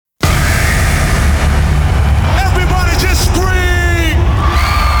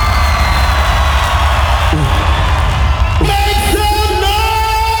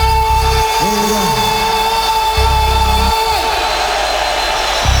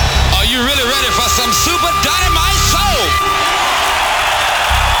and Super Dynamite Soul.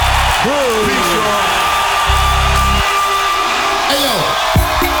 Hey yo,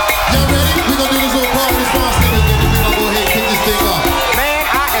 y'all ready? We gonna do this little call and response thing again, and we gonna go ahead and kick this thing off. Man,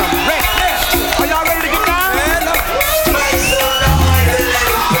 I am ready. Are y'all ready to get down?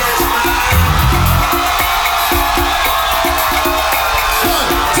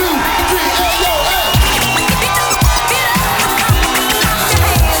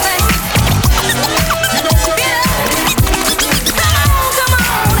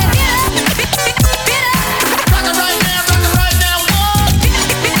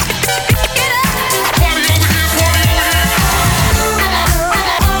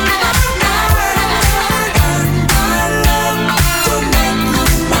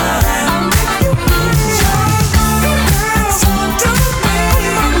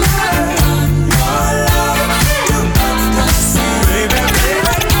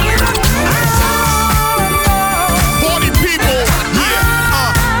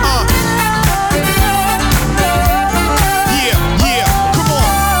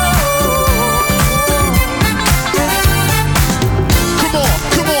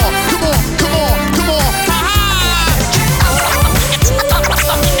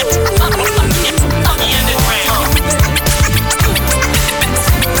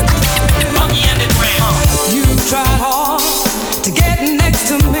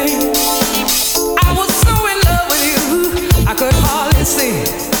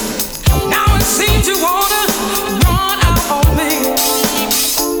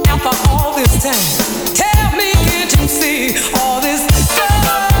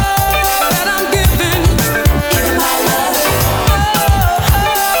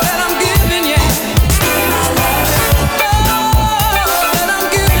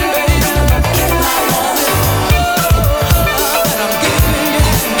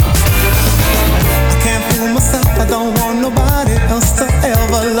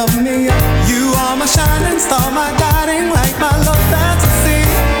 Shining star, my guiding light, my love fantasy.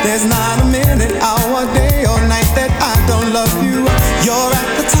 There's not a minute out.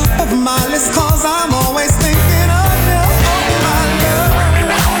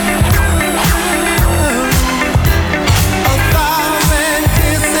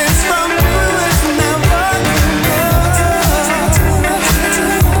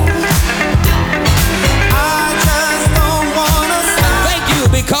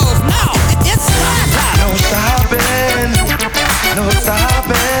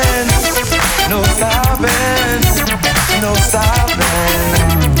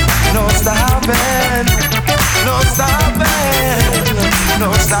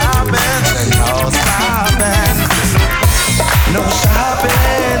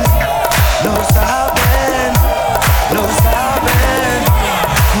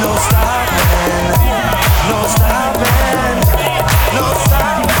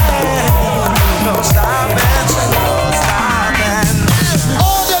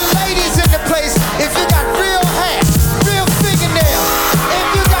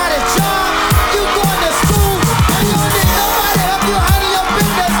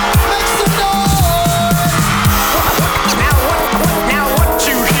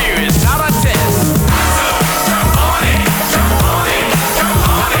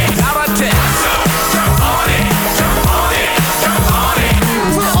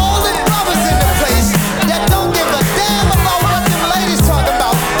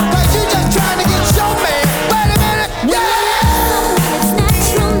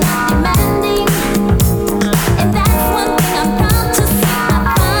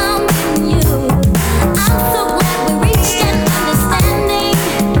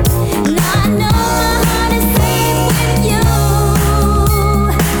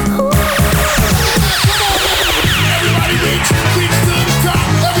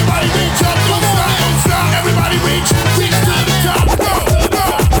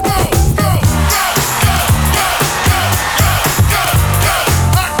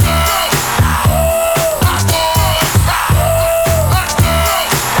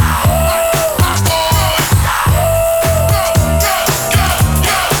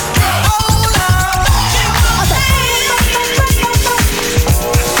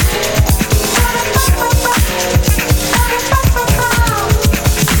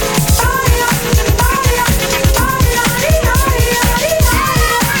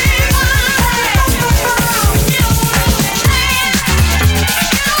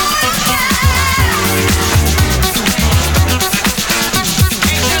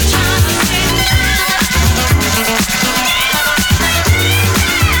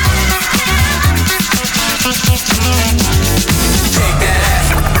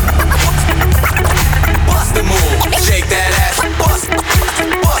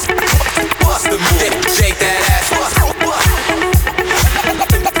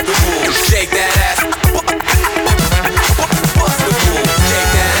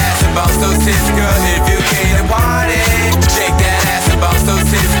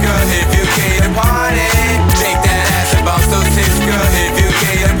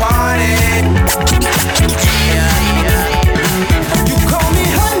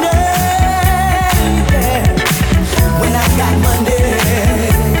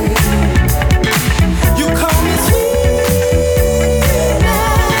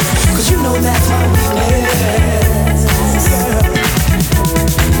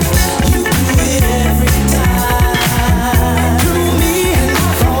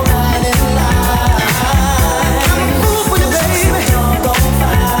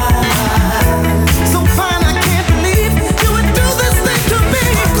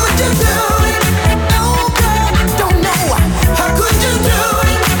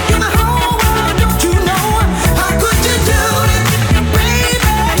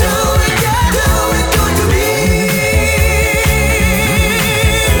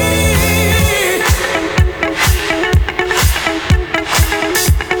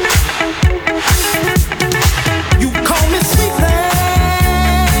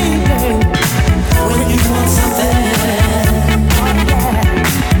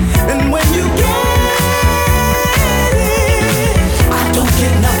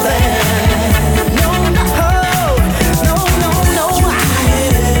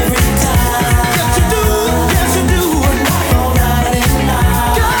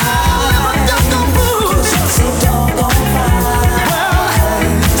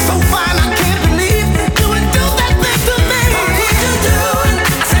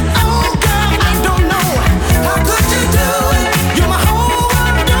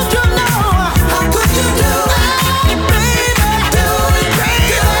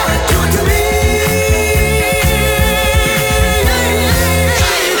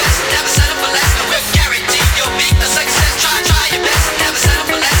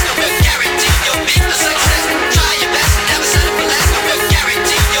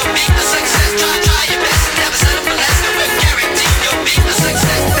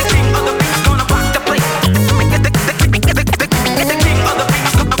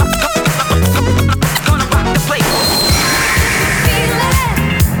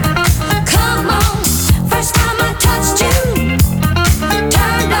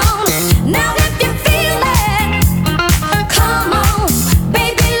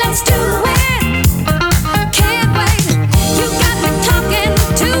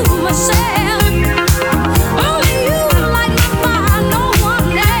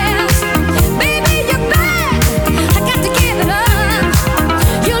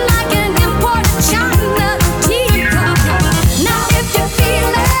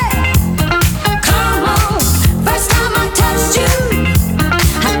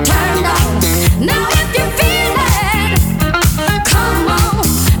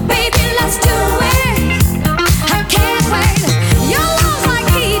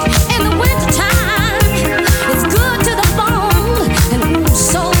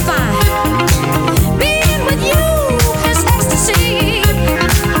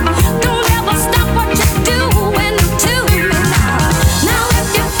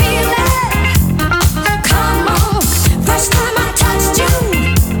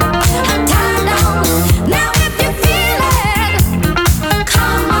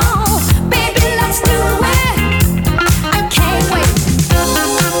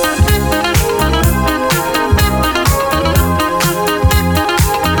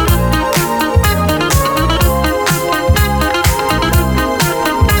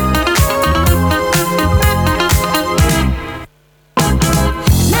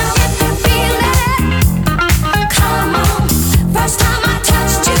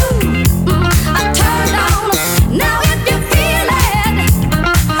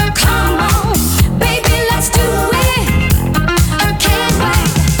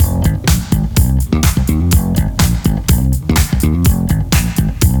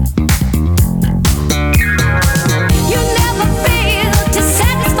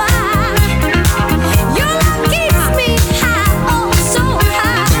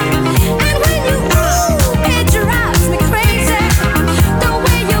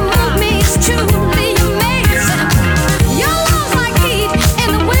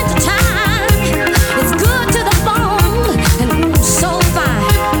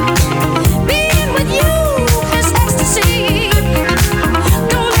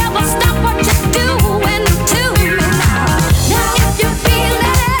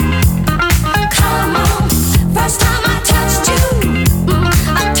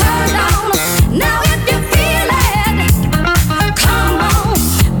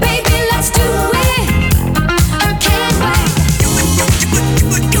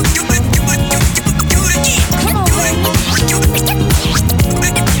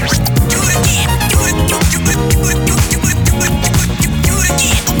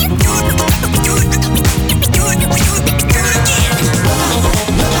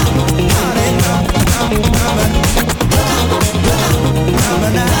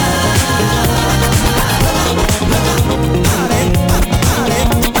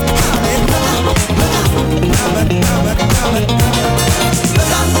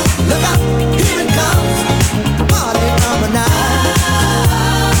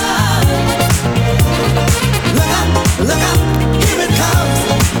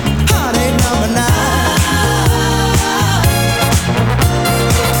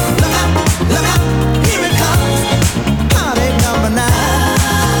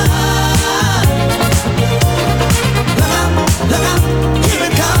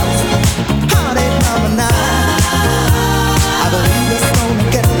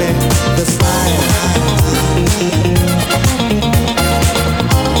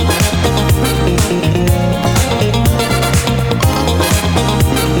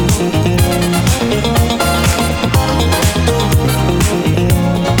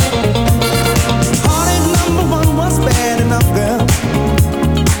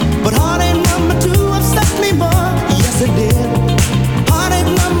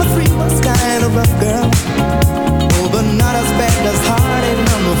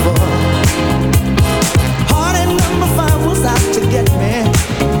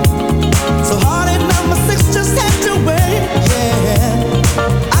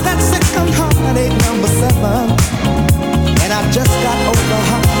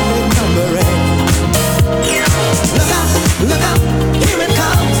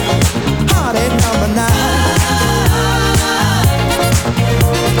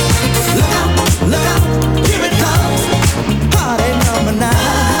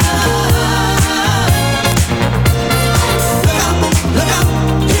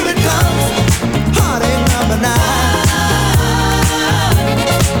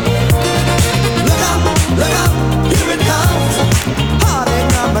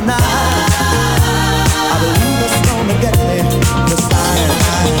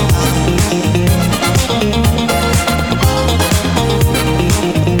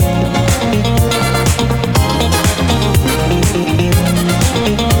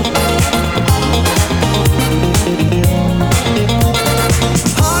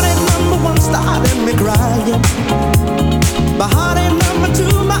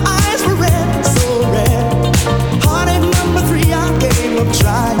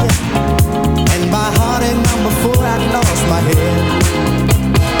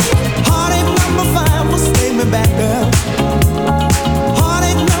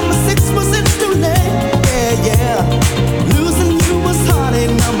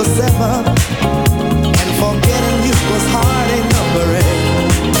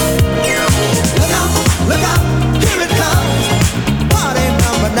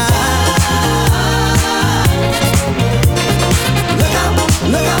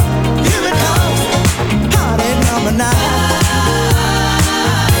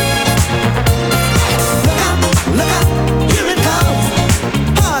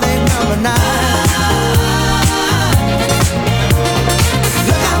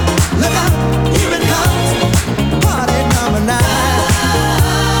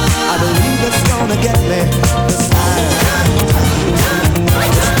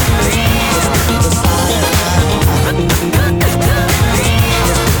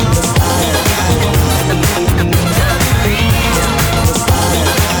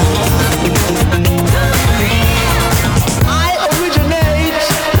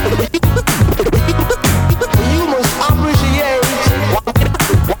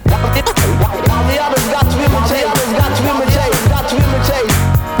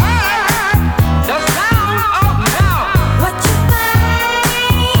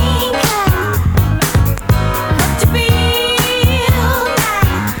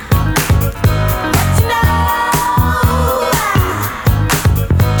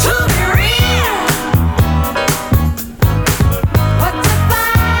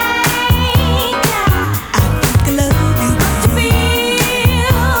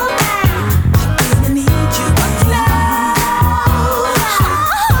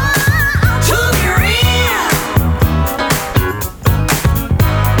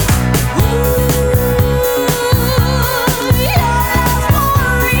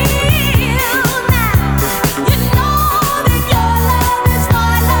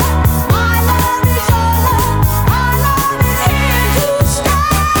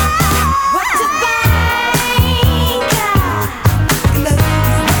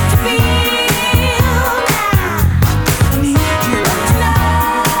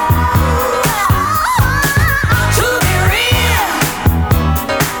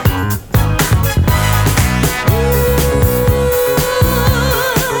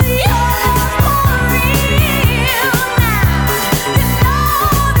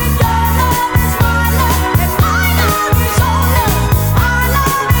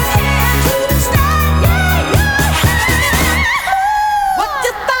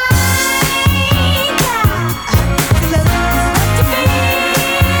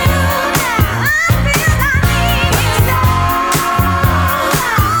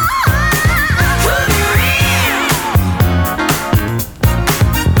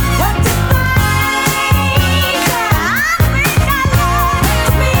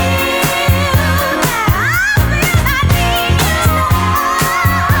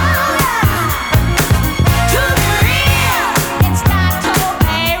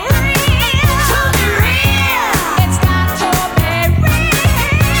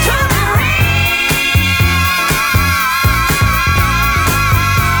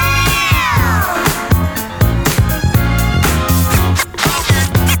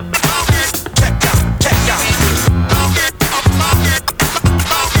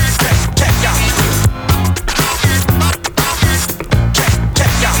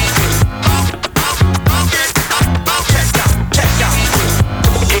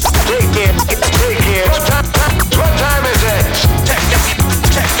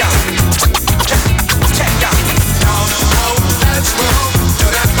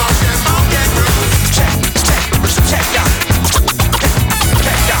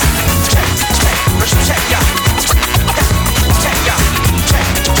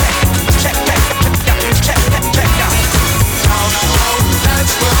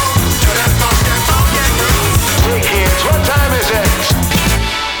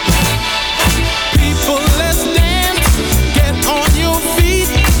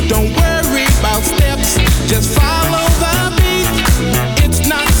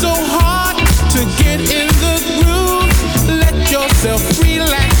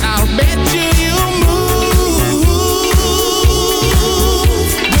 I'll bet you move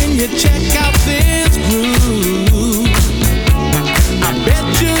when you check out this groove. I bet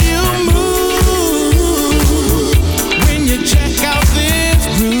you move when you check out this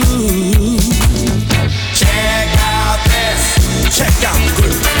groove. Check out this, check out the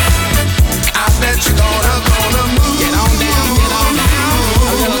groove. I bet you're gonna move. Get on down, get on down.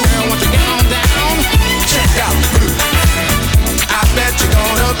 A little girl, won't you get on down? Check out the groove. I bet you're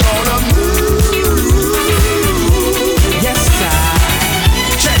gonna move. Yes, sir.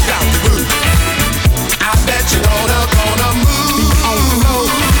 Check out the groove. I bet you're gonna move. On the floor,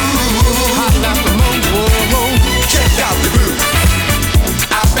 holla for more. Check out the groove.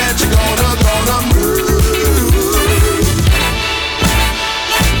 I bet you're gonna move.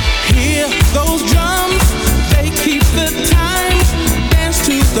 Hear those drums, they keep the time. Dance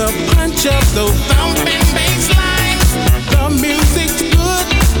to the punch of those thumping bass lines. The music's good,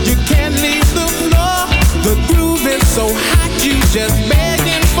 you can't leave the floor. The groove is so hot, you just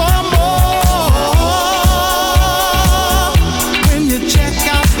begging for more. When you check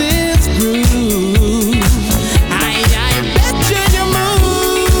out this groove, I bet you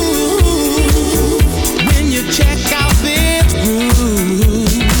move. When you check out this groove.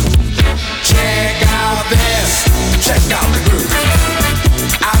 Check out this, check out the groove.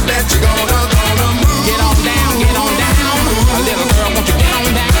 I bet you're gonna move. Get on down, get on down. A little girl, won't you get on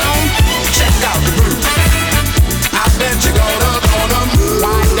down? Check out the groove. I bet you're gonna move.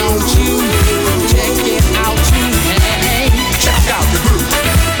 Why don't you check it out too? Hey, Check out the groove.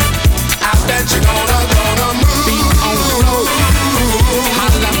 I bet you're gonna move. feet on the floor,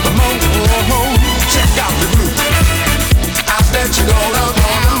 holla for more. Check out the groove. I bet you're gonna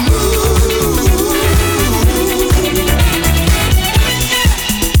move.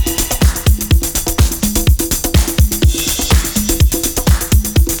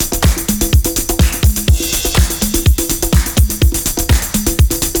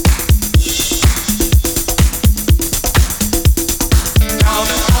 Come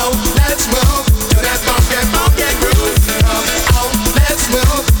on, let's move to that funky, funky groove. Come on, let's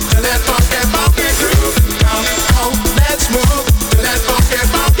move to that funky, funky groove. Come on, let's move to that funky,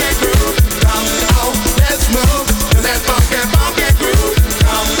 funky groove. Come on, let's move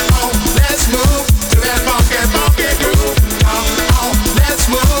to that funky, funky groove. Come on, let's move to that funky, funky groove. Come on, let's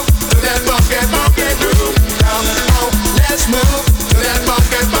move to that funky, funky groove. Come on, let's move to that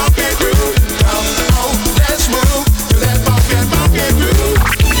funky, funky groove. Come on, let's move to that funky, funky groove.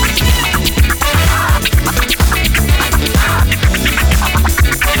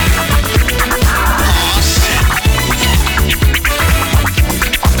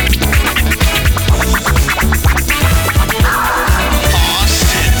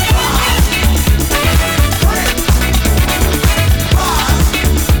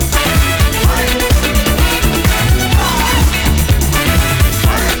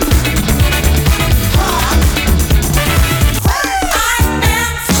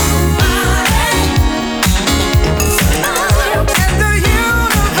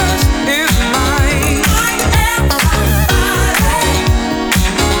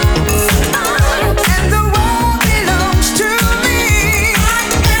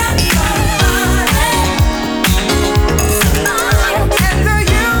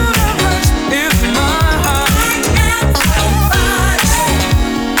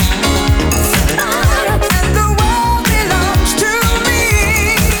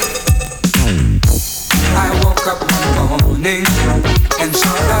 I woke up one morning and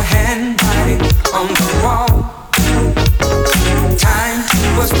saw the handwriting on the wall. Time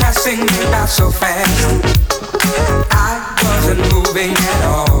was passing me by so fast, I wasn't moving at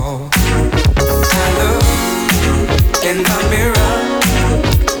all. I looked in the mirror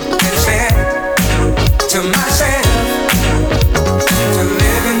and said to myself, to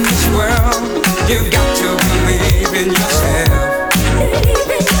live in this world, you've got to believe in yourself.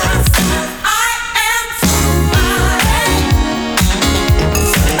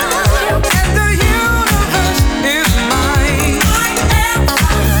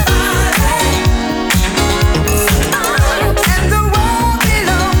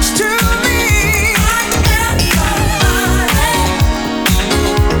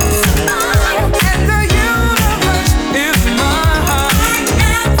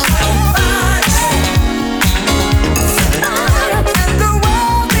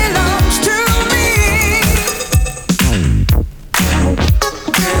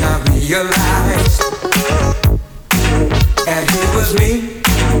 Realized that it was me.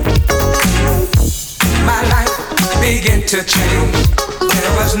 My life began to change.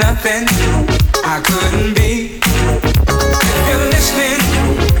 There was nothing I couldn't be. If you're listening,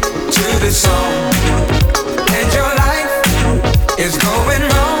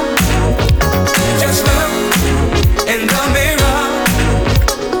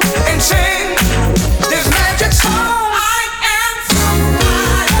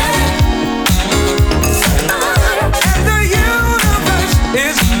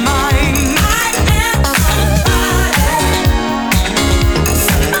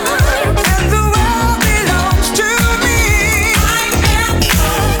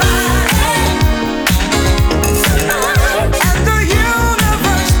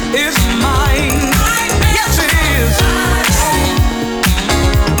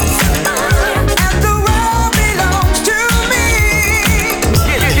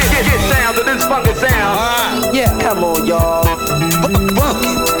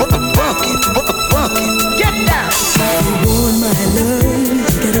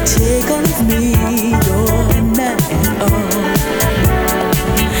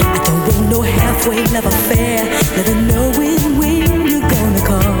 halfway, never fair. Never knowing when you're gonna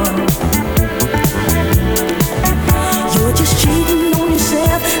call. You're just cheating on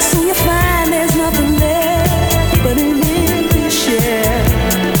yourself, so you find there's nothing left but an empty shell.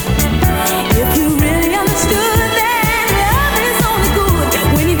 If you really understood that love is only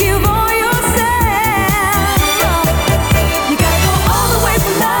good when you give all yourself, you gotta go all the way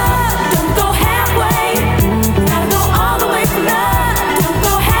for love, don't go halfway. You gotta go all the way for love, don't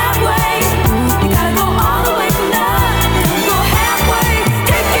go halfway. You gotta go all the way for love, don't go halfway.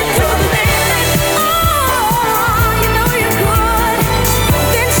 Take it to the limit. Oh, you know you could.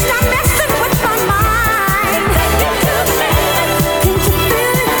 Then stop messing with my mind. Take it to the limit. Can't you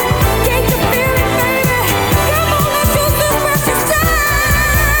feel it? Can't you feel it, baby? Come on, let's use this precious time.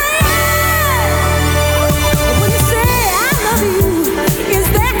 When you say I love you, is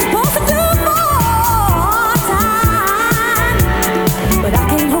that supposed to do more time? But I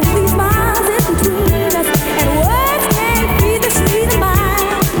can't hold these miles in between us, and words can't feed the sweet of mine.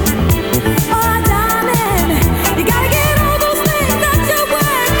 Oh, darling, you gotta get all those things that you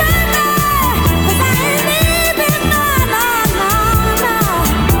were, baby. 'Cause I ain't leaving, no.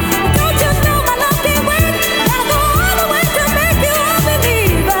 Don't you know my love can't wait? Gotta go all the way to make you a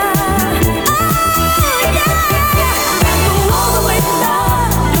believer. Oh, yeah. Gotta go all the way for love,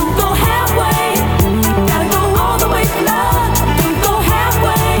 don't go halfway. Gotta go all the way for love, don't go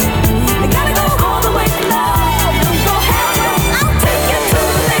halfway. You gotta go all the way for love, don't go halfway. I'll take you to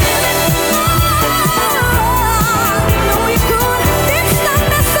the limit. Oh, you know you could. Then stop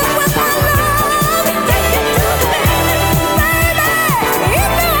messing with my love. Take it to the limit, baby.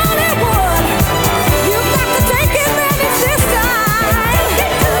 If you only would, you've got to take advantage this time. Take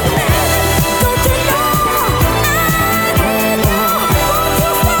it to the limit. Don't you know I need you? Won't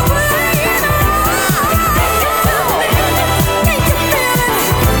you stop playing? Take it to the limit. Can't you feel it?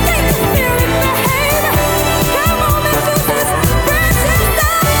 Can't you feel it, baby? Come on, let's do this precious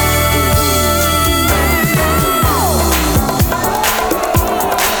time.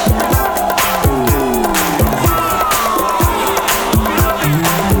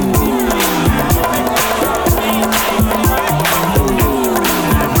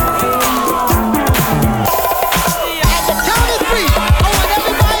 At the count of three, I want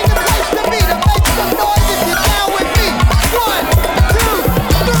everybody in the place to meet and make some noise if you're down with me. 1, 2,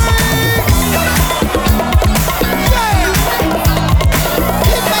 3. Yeah.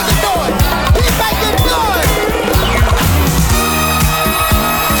 Keep making noise. Keep making noise.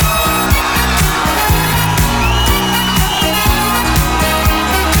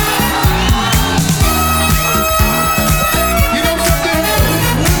 You know something?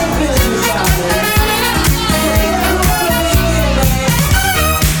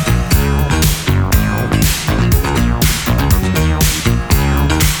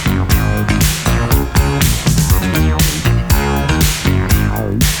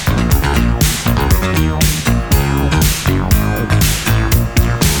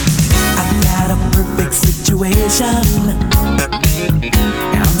 I've got a perfect situation.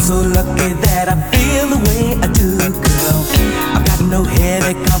 I'm so lucky that I feel the way I do, girl. I've got no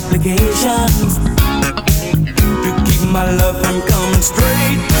heavy complications to keep my love from coming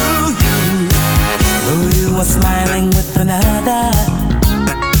straight to you. Though you are smiling with another,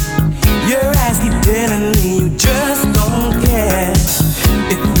 your eyes keep telling me you just don't care.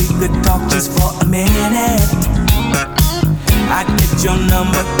 If we could talk just for a minute, I'd get your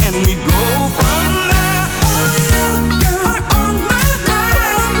number and we go from there. Oh, you are on my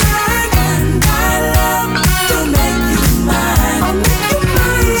mind, and I love to make you mine. I'll make you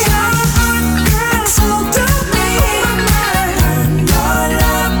mine. Your heart, girl, so to me, and your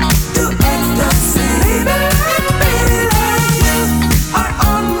love to ecstasy. Baby, you are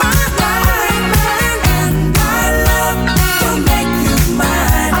on my mind, and I love to make you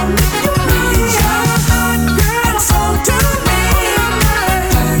mine. I'll make you mine. Your heart, girl, so to me,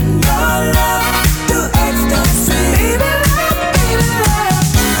 and your love to ecstasy.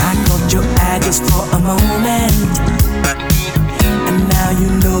 I caught your eye just for a moment, and now you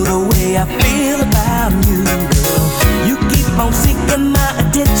know the way I feel about you, girl. You keep on seeking my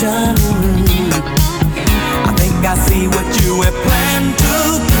attention. I think I see what you have planned to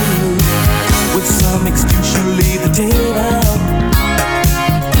do. With some excuse you leave the table.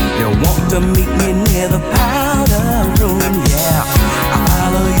 You want to meet me near the powder room, yeah. I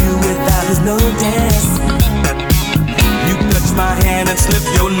follow you without his notice. You touch my hand and slip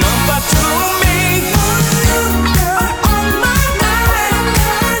your number to me. You are on my mind,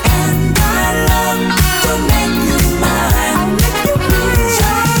 and I love to make you mine. I'll make you mine.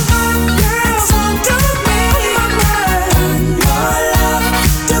 Your heart, girl, so to me, and your love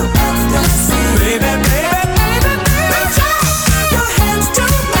to ecstasy.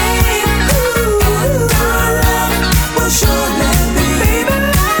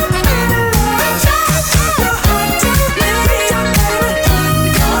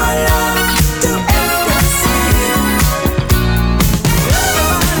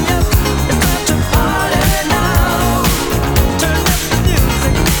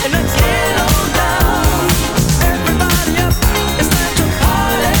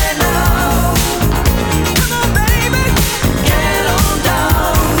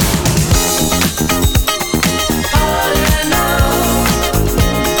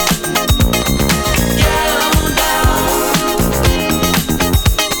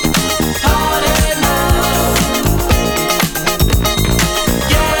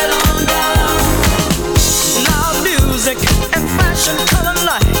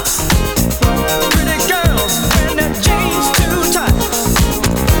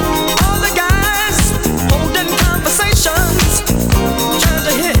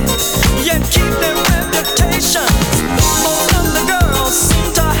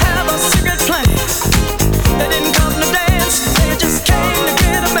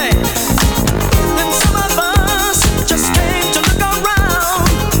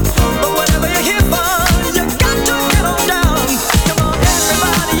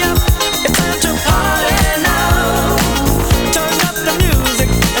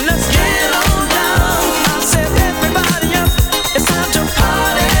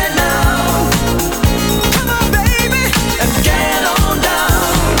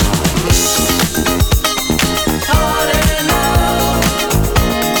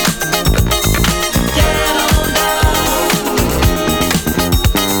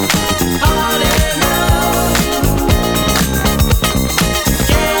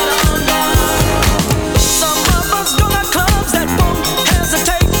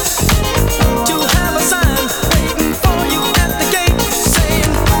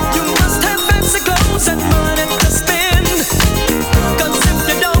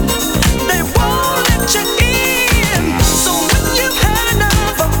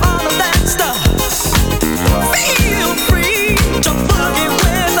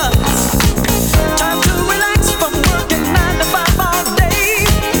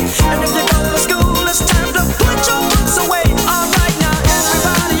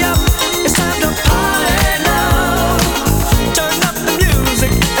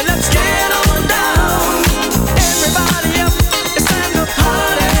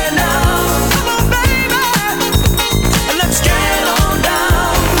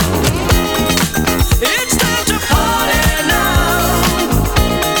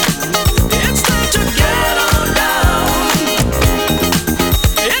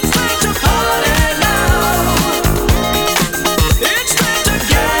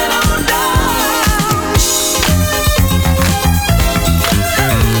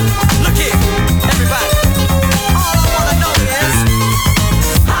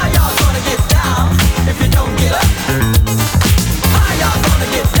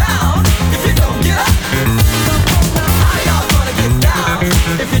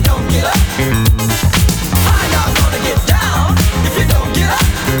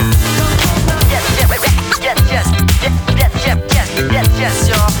 yes,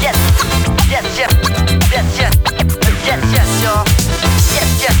 y'all. Yes, yes, yes, yes, yes, yes, yes, y'all. Yes,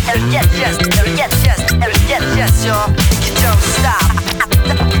 yes, yes, yes, yes, yes, yes, yes, y'all. You don't stop.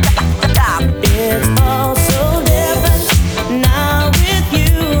 Stop. It's all so different now with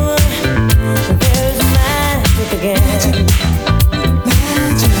you. There's magic again.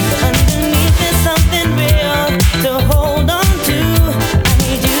 Underneath there's something real to hold on to. I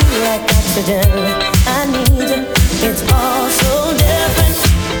need you like oxygen. I need you. It's all so different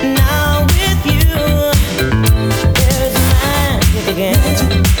now with you. There's magic again.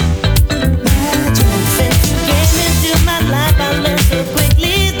 Since you came into my life, I learned so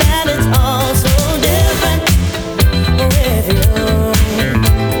quickly that it's all so different with you.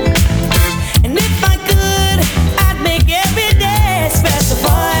 And if I could, I'd make every day special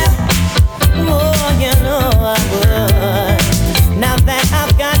for you. Oh, you know I would. Now that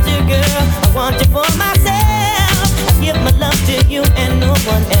I've got you, girl, I want you for myself. I give my love to you and no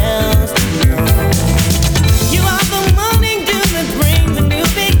one else. You are the morning dew that brings a new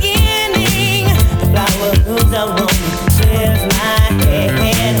beginning. The flower grows along, clears my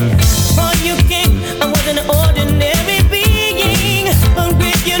head. Before you came, I was an ordinary being, but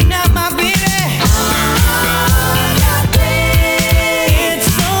with you now, my baby, it's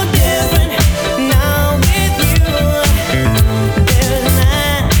so different now with you. There's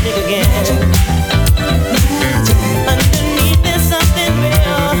magic again. Underneath there's something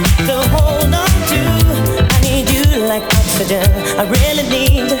real to hold on to. I need you like oxygen. I really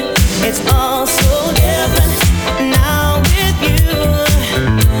need you. It's all so different now with you.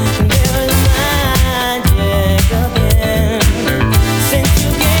 There's magic again. Since you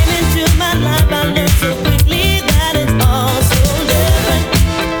came into my life, I learned so quickly that it's all so different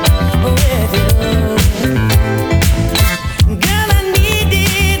with you. Girl, I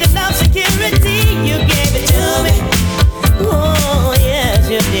needed enough security. You gave it to me. Oh, yes,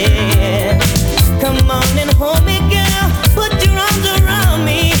 you did. Come on and hold me, girl. Put your arms around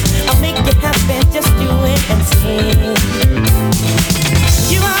me. I'll make you happy, just do it and see.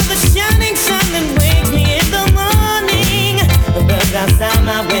 You are the shining sun that wakes me in the morning. The birds outside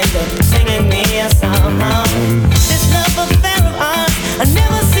my window singing me a song. This love affair of ours, I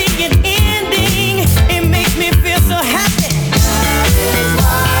never see it ending. It makes me feel so happy.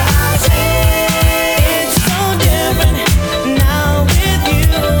 It's so different now with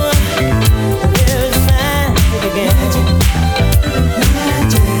you. There's magic again.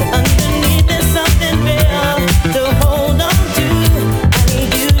 Underneath there's something real to hold on to. I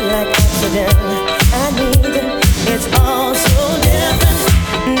need you like oxygen. I need you. It's all so different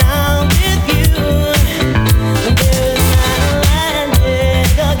now with you. There's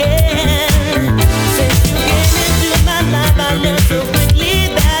magic again. Since you came into my life, I learned so quickly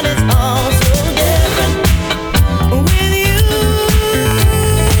that it's all so different with you.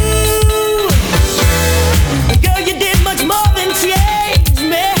 Girl, you did much more than change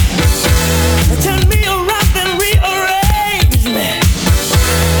me. Turn me around and rearrange me.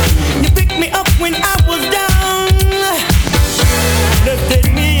 You picked me up when I was down, lifted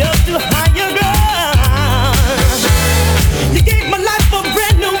me up to higher ground. You gave my life a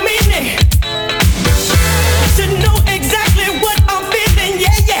brand new meaning. To know exactly what I'm feeling,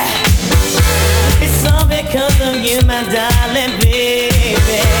 yeah, yeah. It's all because of you, my darling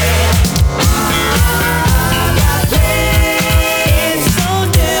baby. It's so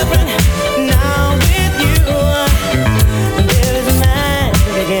different now with you. There's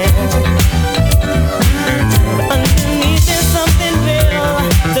magic again. Underneath there's something real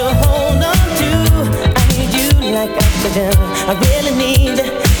to hold on to. I need you like oxygen. I really need you.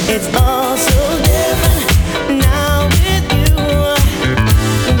 It's all so different now with you.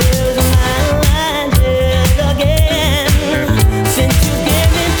 There's magic again. Since you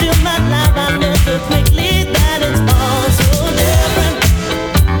came into my life, I learned so quickly that it's all so different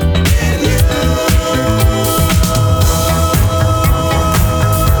with you.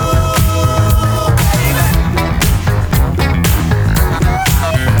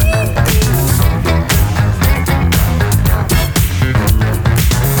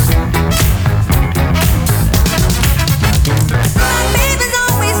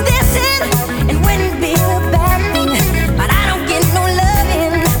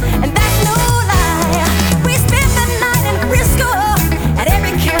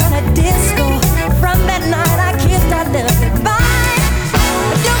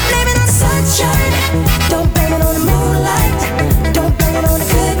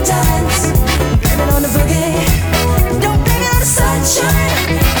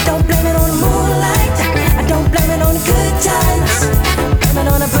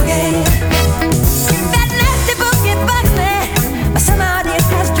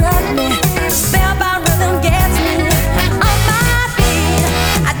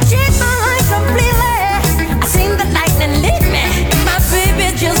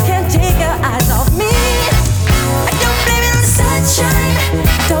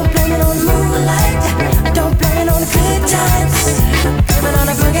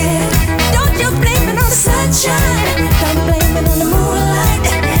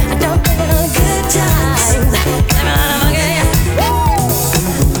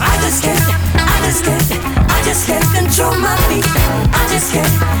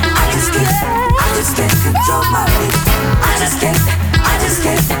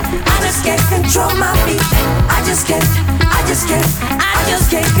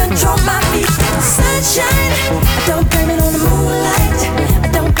 control my feet. Sunshine, I don't blame it on the moonlight. I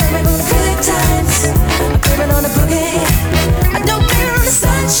don't blame it on the good times. I blame it on the boogie. I don't blame it on the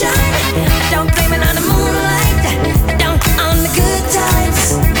sunshine. I don't blame it on the moonlight. I don't on the good times.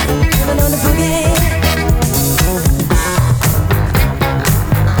 I blame it on the boogie.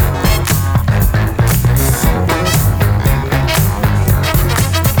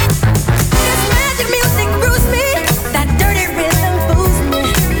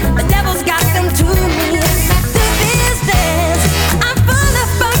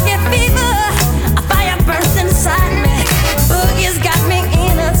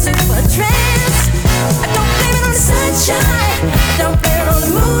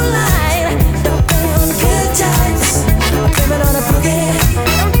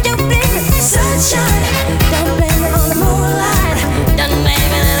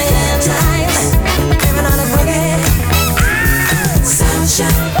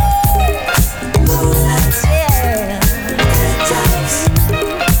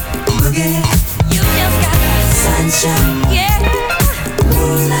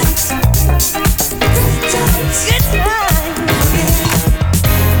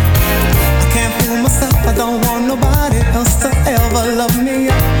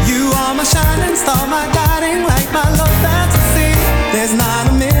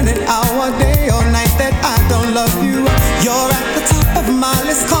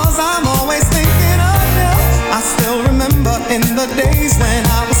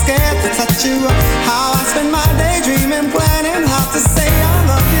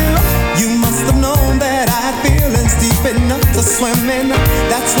 Swimming,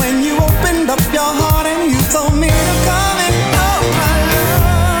 that's when you opened up your heart and you told me to come in. Oh my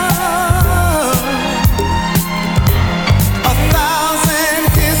love, 1,000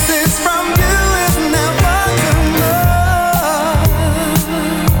 kisses from you is never too much.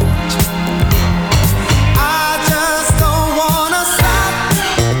 I just don't wanna stop.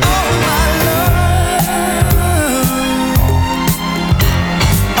 Oh my love,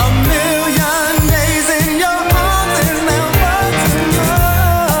 1,000,000 days in your arms is never.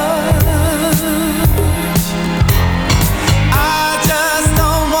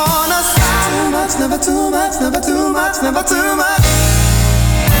 Never too much, never too much, never too much.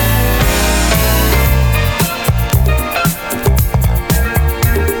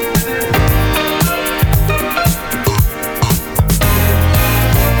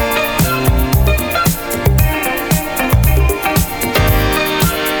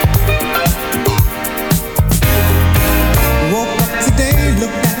 Woke up today,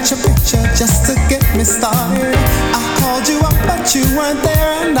 looked at your picture just to get me started. I called you up, but you weren't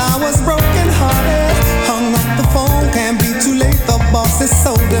there, and I was broken hearted. Hung up the phone, can't be too late. The boss is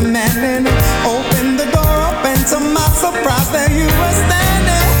so demanding. Opened the door up, and to my surprise, there you were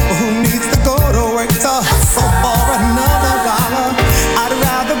standing. Who needs to go to work to hustle for another dollar? I'd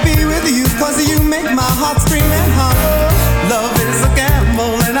rather be with you, 'cause you make my heart scream and holler. Love is a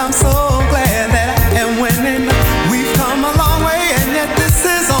gamble, and I'm so glad that I am winning. We've come a long way, and yet this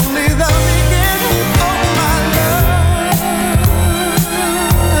is only the beginning. Oh my love,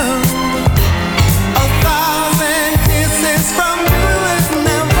 1,000 kisses from you is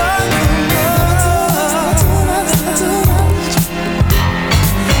never too much.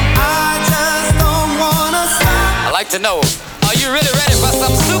 I just don't wanna stop. I'd like to know, are you really ready for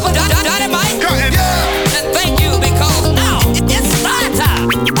some super dynamite? Go ahead. Yeah. Then thank you, because now it's my time.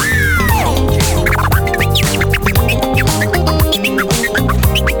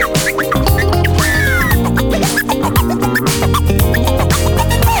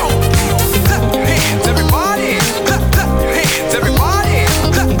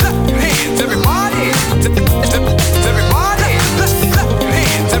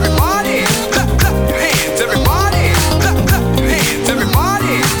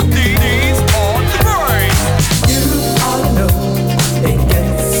 You ought to know it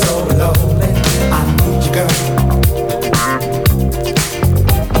gets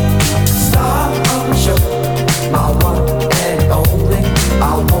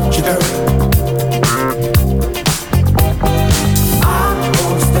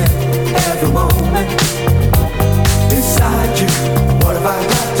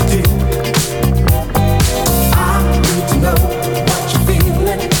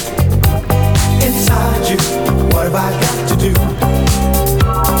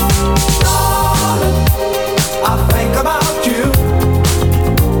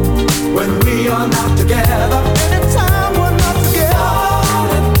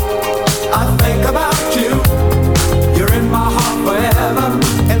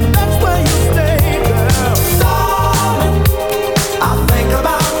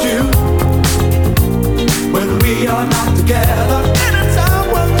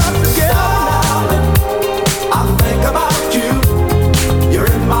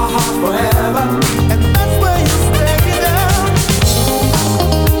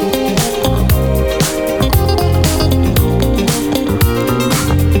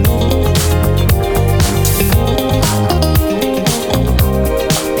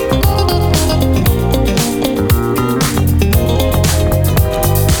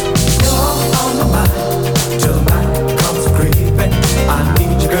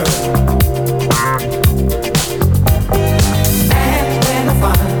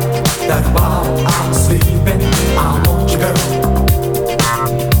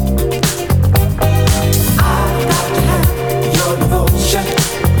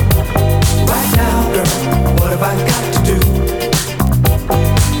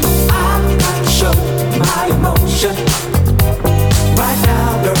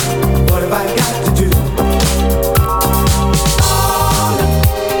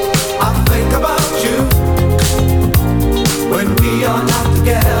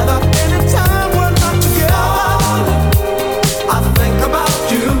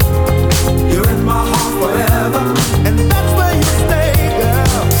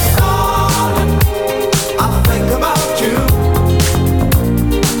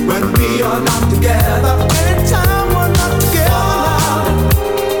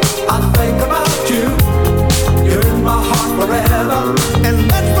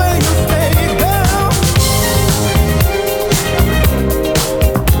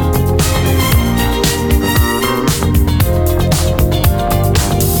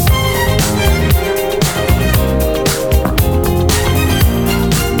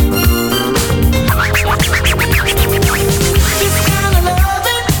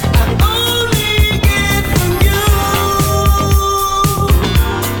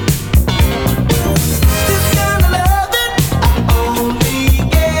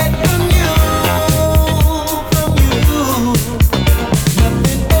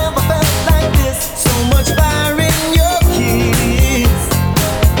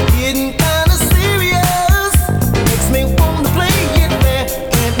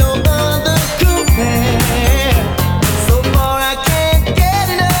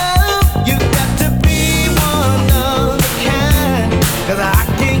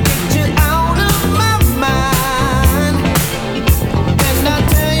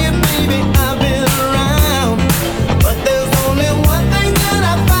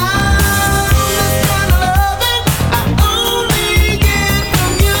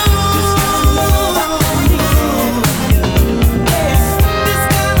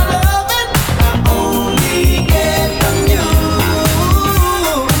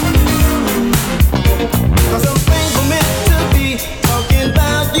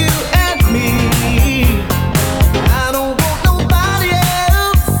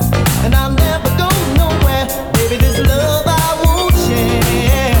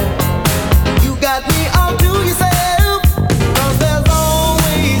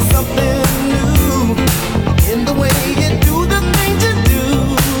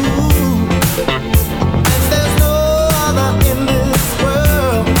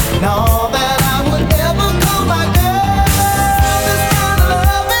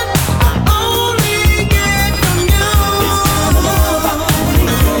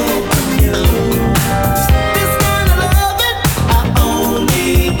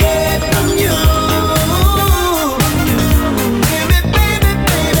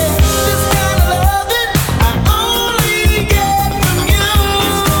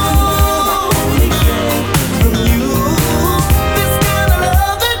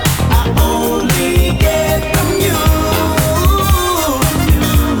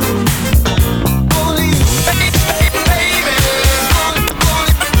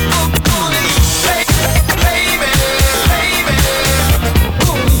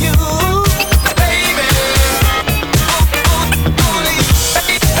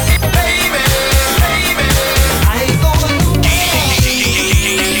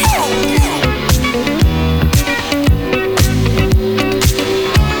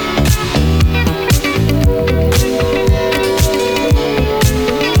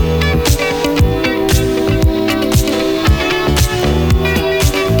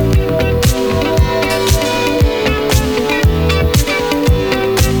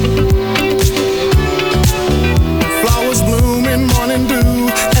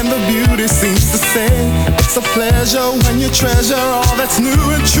treasure all that's new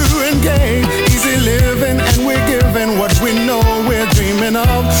and true and gay. Easy living and we're giving what we know we're dreaming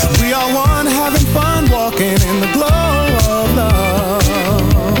of. We are one having fun walking in the glow of love.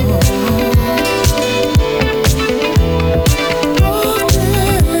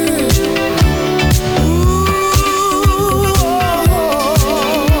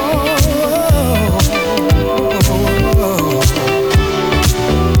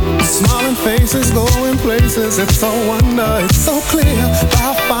 Faces going places, it's a wonder, it's so clear.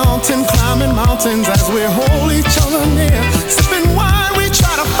 By a fountain, climbing mountains as we hold each other near. Sipping wine, we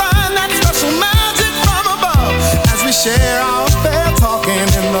try to find that special magic from above. As we share our affair, talking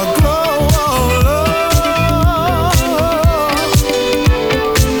in the glow of love.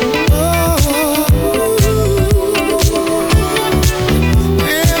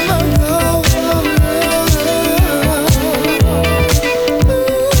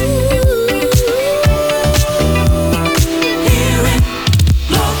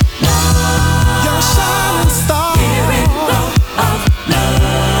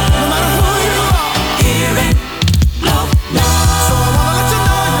 No.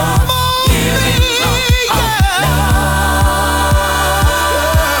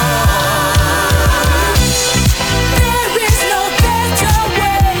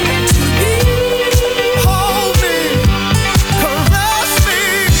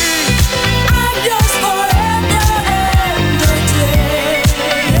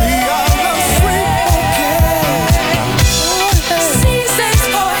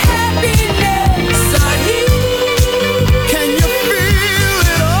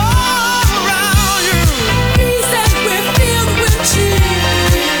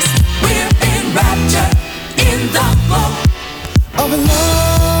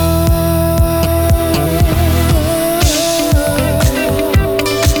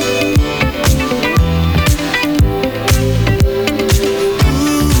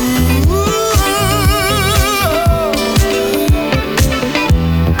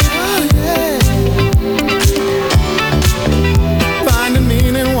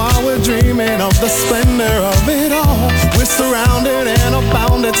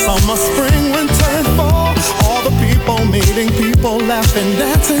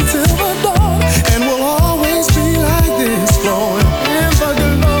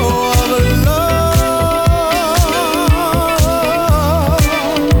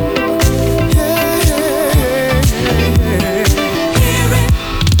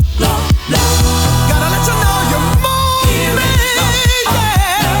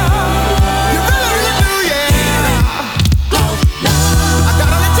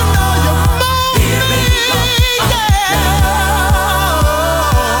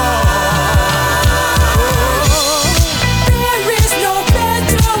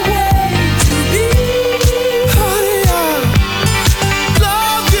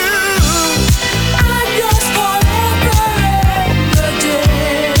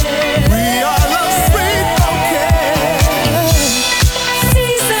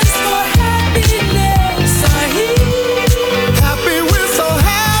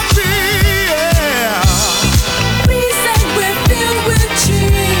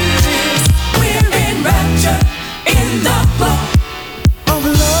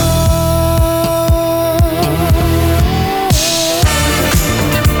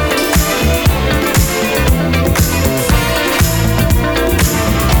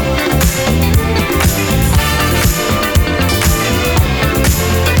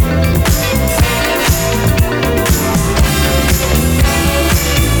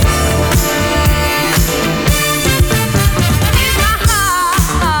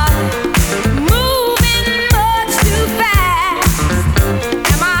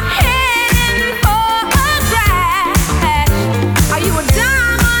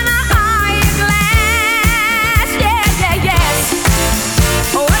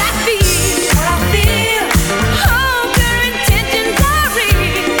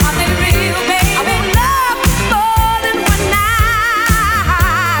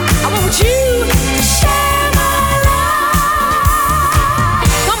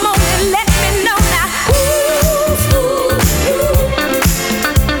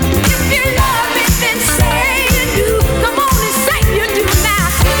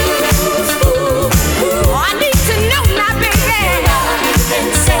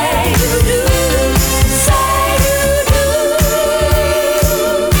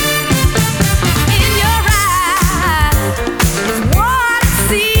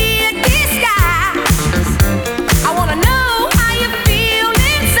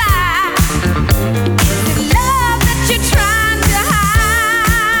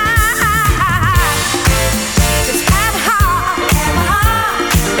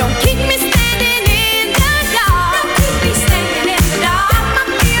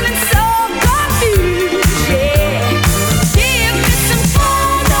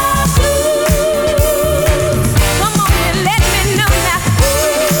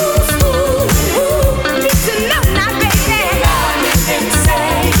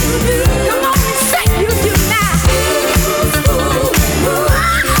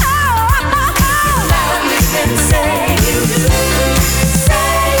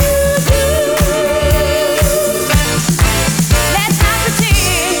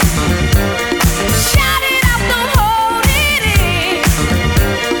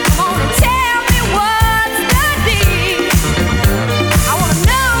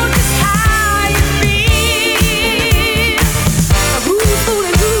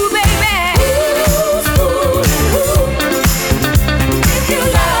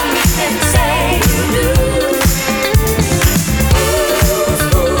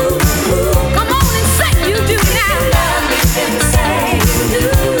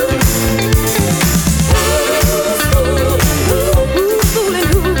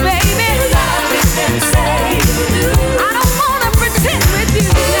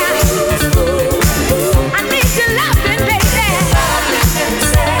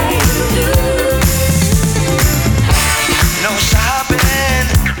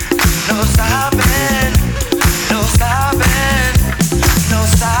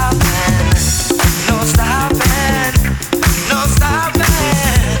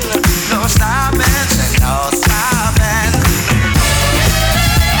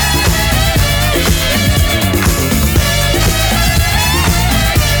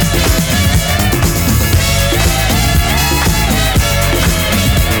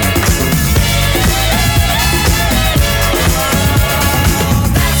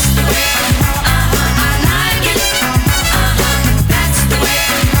 That's the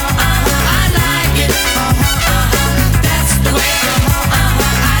way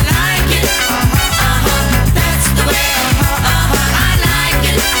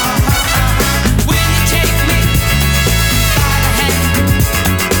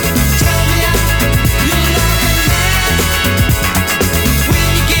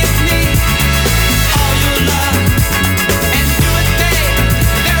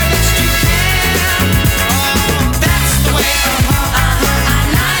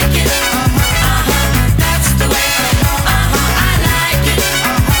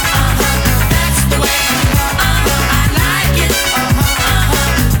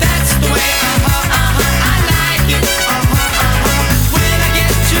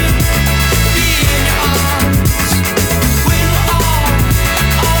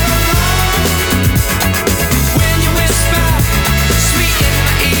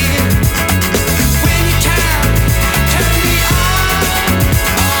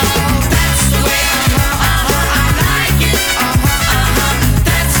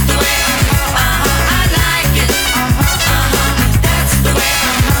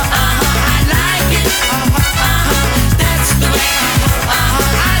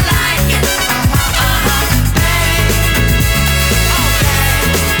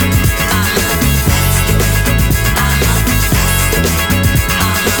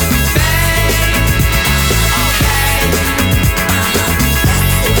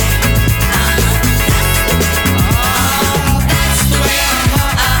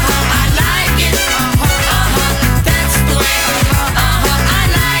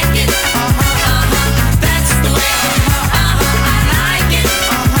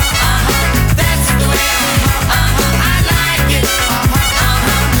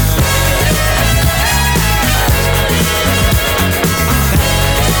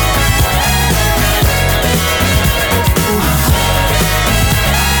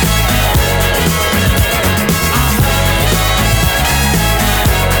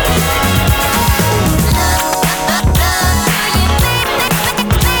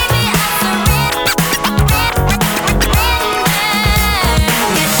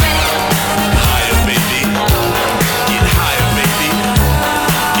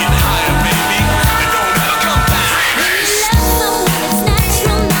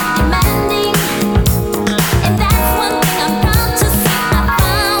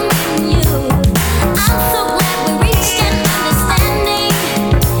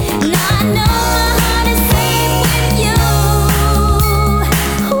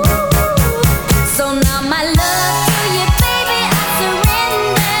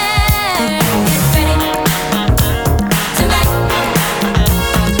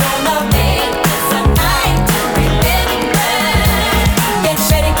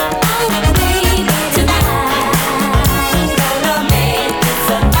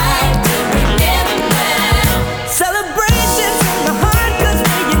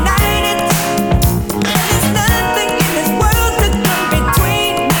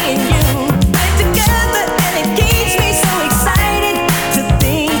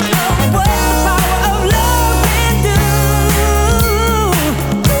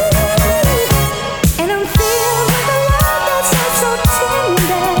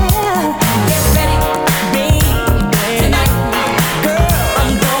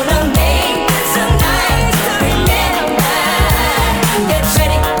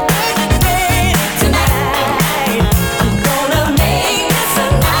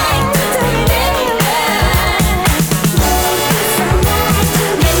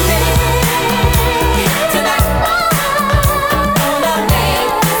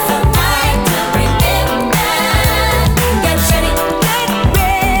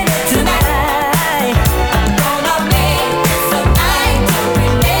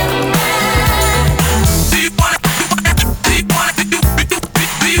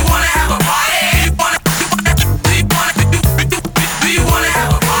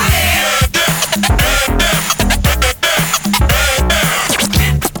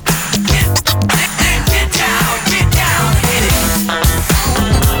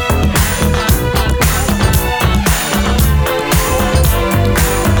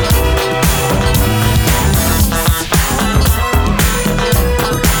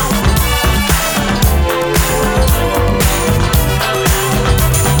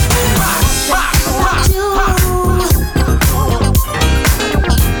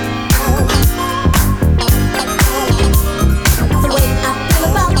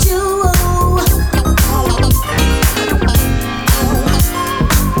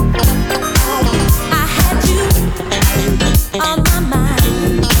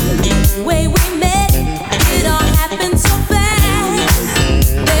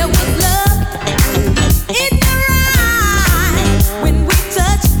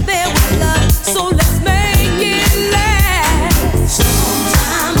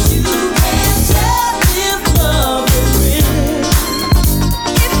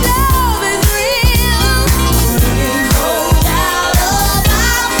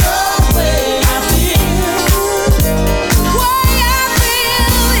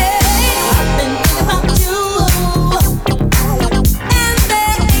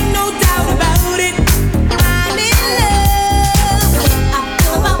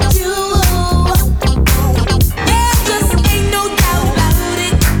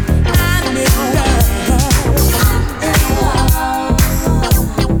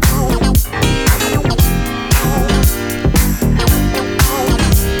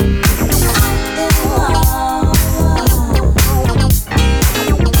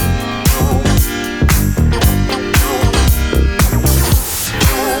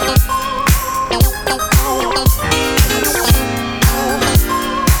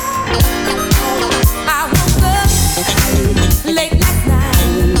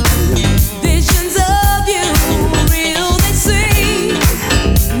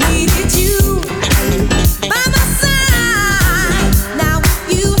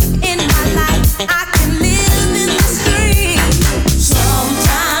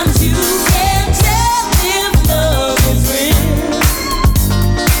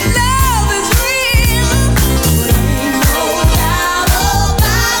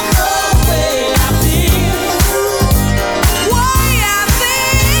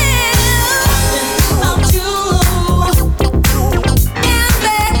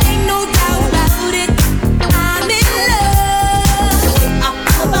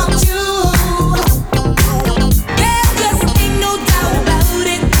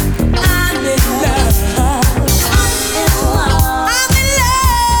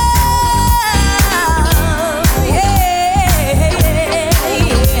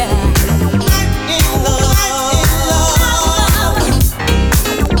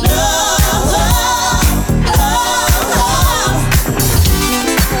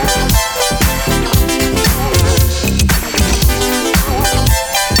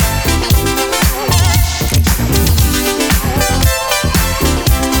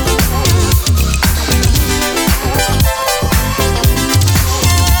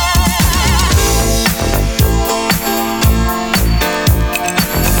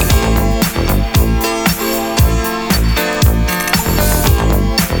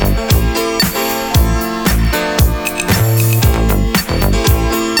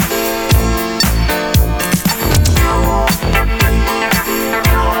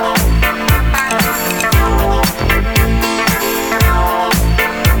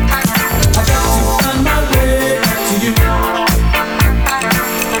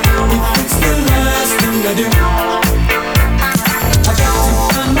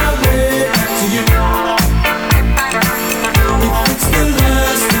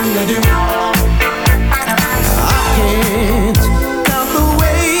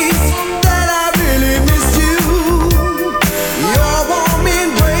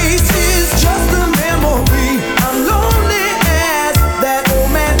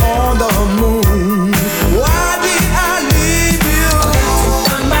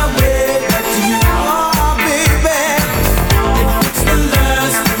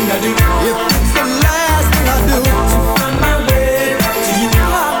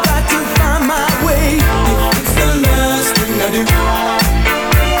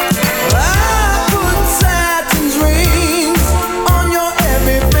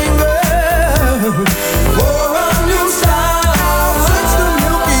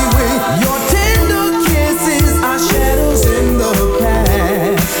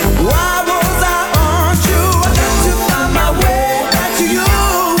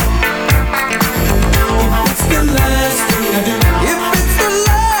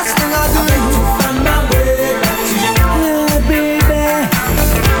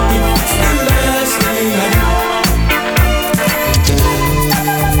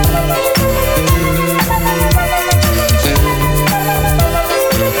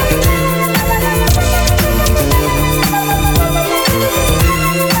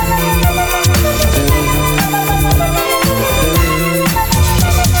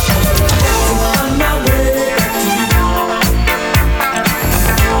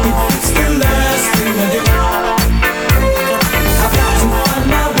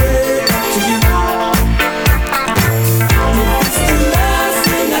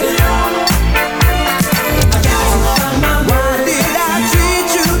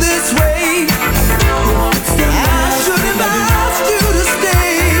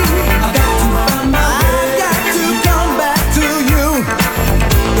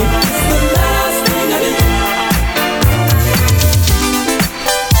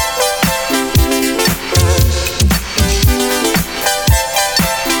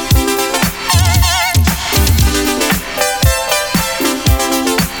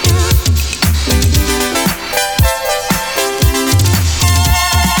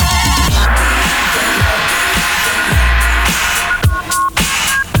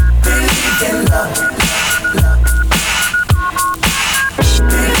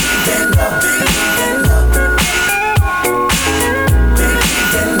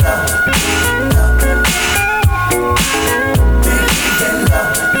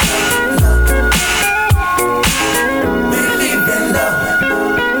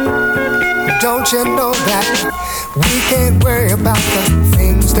Don't you know that we can't worry about the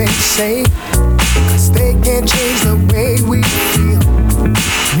things they say, 'cause they can't change the way we feel.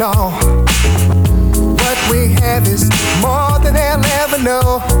 No, what we have is more than they'll ever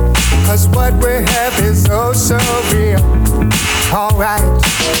know, 'cause what we have is oh so real. Alright,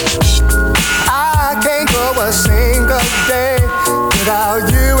 I can't go a single day without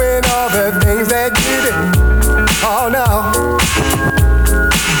you and all the things that you do. Oh no,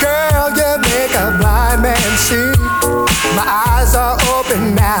 girl, you make a blind man see. My eyes are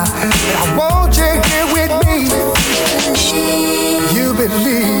open now, and I want you here with me. You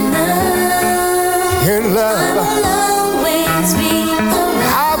believe in love.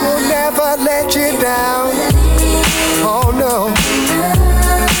 I will never let you down. Oh no,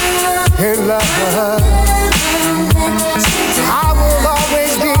 in love. I will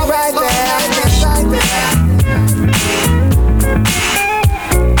always be right there.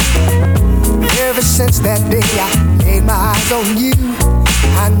 Ever since that day I laid my eyes on you,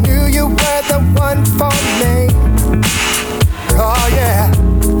 I knew you were the one for me. Oh yeah,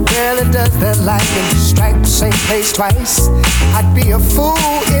 really does that lightning strike the same place twice? I'd be a fool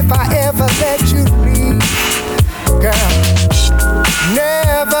if I ever let you leave. Girl,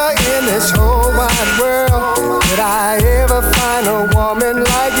 never in this whole wide world would I ever find a woman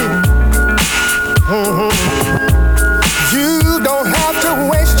like you. You don't have to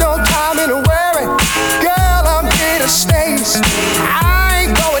waste your time in worry. Girl, I'm here to stay. I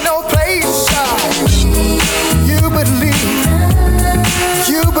ain't going no place.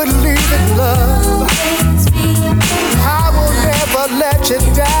 You believe in love. I will never let you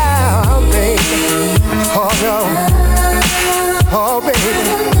down, baby. Oh no, oh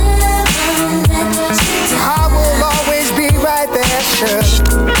baby.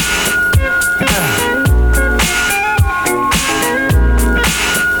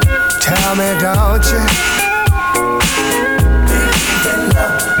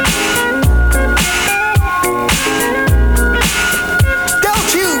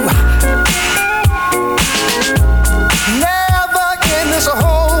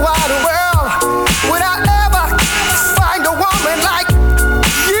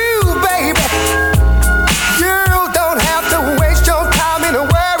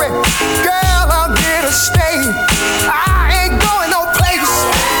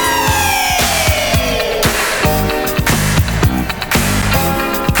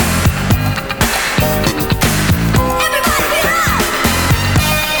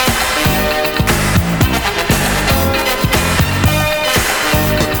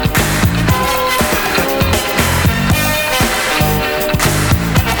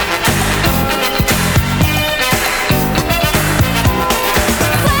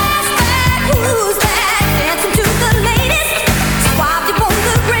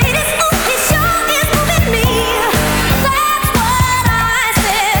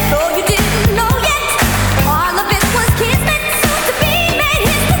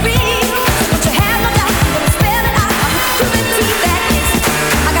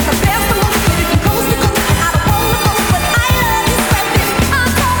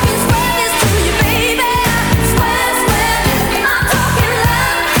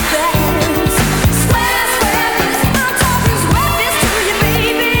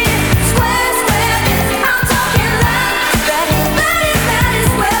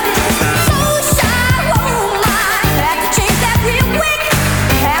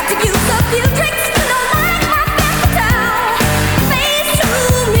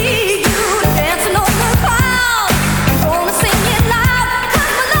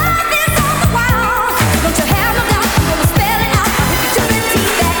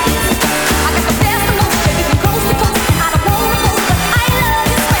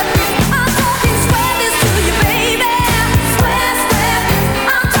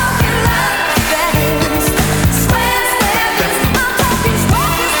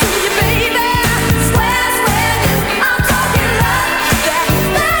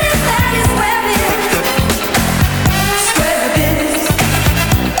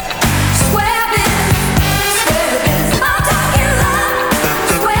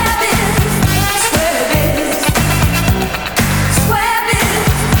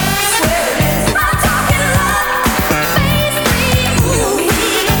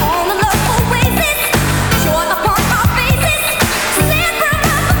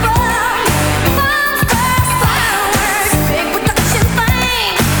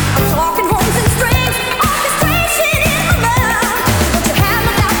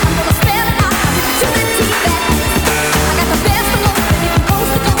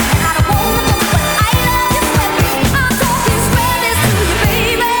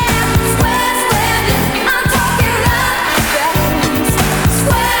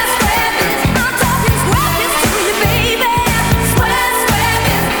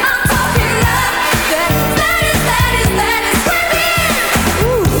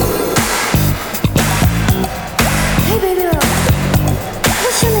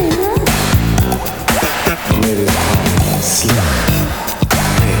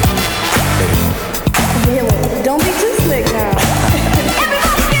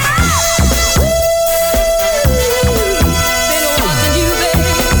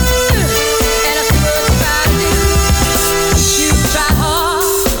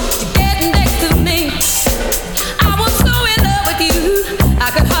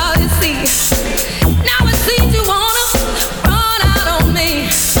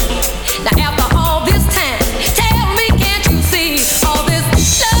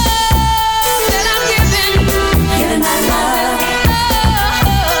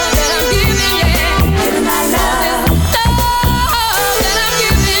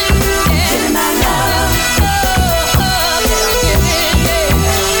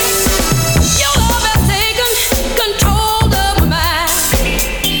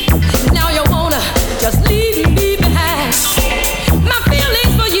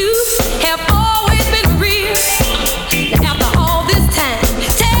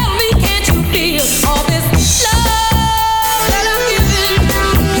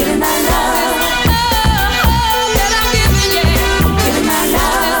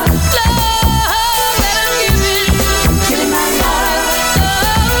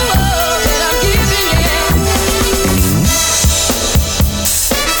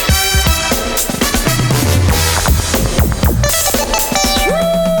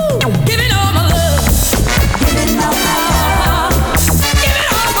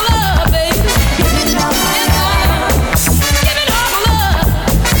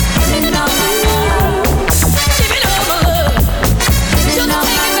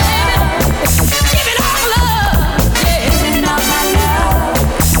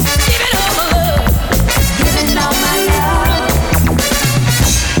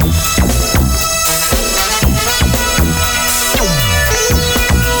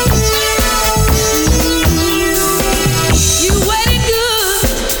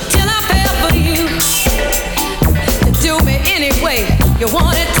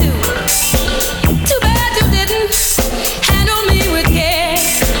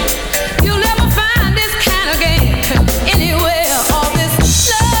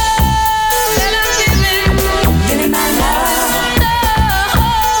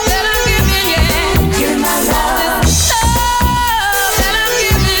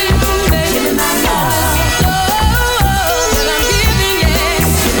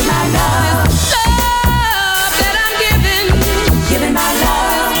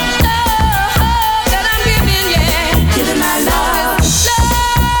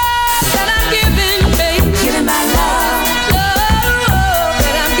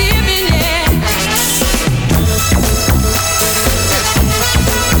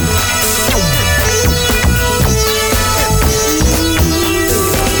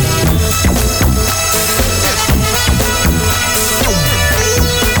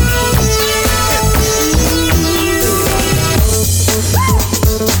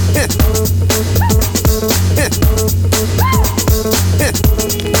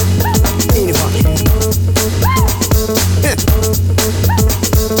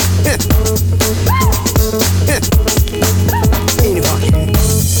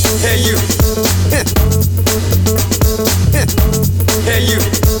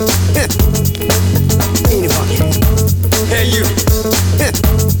 you.